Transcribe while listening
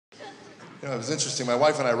You know, it was interesting. My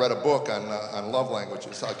wife and I read a book on love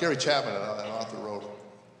languages. Gary Chapman, an author, wrote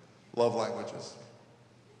Love Languages,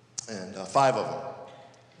 and 5 of them.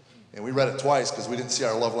 And we read it twice because we didn't see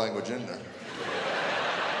our love language in there.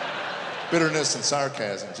 Bitterness and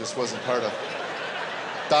sarcasm just wasn't part of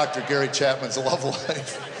Dr. Gary Chapman's love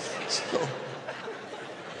life.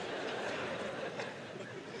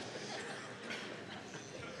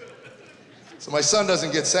 So my son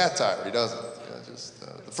doesn't get satire. He doesn't.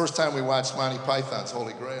 The first time we watched Monty Python's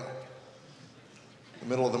Holy Grail, in the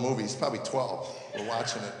middle of the movie, he's probably 12. We're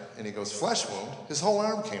watching it, and he goes, "Flesh wound." His whole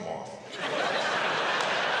arm came off.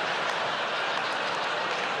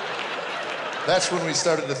 That's when we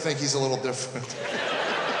started to think he's a little different.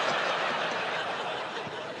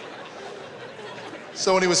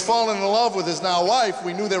 So when he was falling in love with his now wife,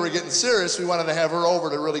 we knew they were getting serious. We wanted to have her over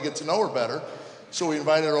to really get to know her better. So we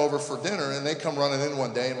invited her over for dinner, and they come running in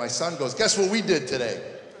one day, and my son goes, "Guess what we did today?"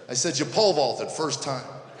 I said, "You pole vaulted, first time."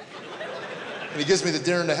 And he gives me the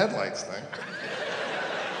deer in the headlights thing.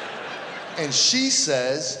 And she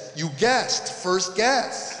says, "You guessed, first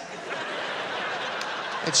guess."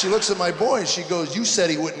 And she looks at my boy and she goes, "You said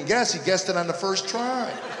he wouldn't guess. He guessed it on the first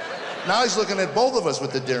try." Now he's looking at both of us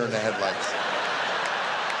with the deer in the headlights.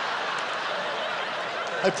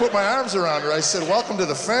 I put my arms around her. I said, "Welcome to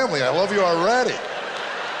the family. I love you already.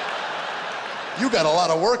 You got a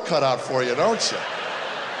lot of work cut out for you, don't you?"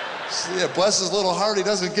 See, bless his little heart, he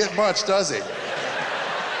doesn't get much, does he?